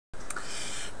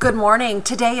Good morning.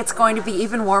 Today it's going to be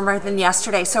even warmer than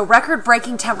yesterday, so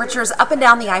record-breaking temperatures up and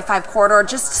down the I-5 corridor,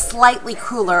 just slightly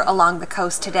cooler along the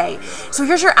coast today. So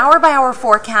here's your hour-by-hour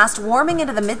forecast, warming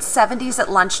into the mid-70s at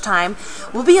lunchtime.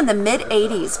 We'll be in the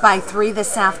mid-80s by 3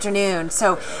 this afternoon.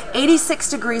 So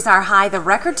 86 degrees our high. The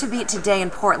record to beat today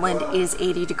in Portland is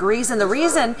 80 degrees, and the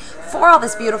reason for all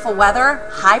this beautiful weather,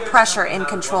 high pressure in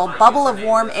control, bubble of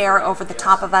warm air over the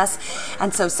top of us,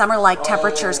 and so summer-like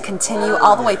temperatures continue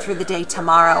all the way through the day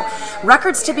tomorrow.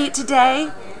 Records to beat today,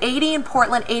 80 in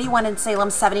Portland, 81 in Salem,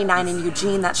 79 in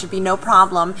Eugene. That should be no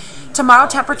problem. Tomorrow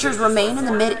temperatures remain in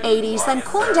the mid-80s, then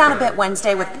cooling down a bit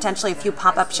Wednesday with potentially a few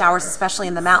pop-up showers, especially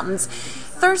in the mountains.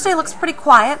 Thursday looks pretty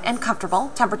quiet and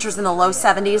comfortable. Temperatures in the low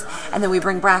 70s, and then we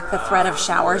bring back the threat of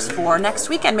showers for next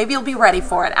weekend. Maybe you'll be ready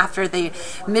for it after the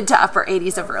mid to upper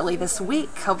 80s of early this week.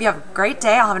 Hope you have a great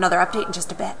day. I'll have another update in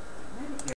just a bit.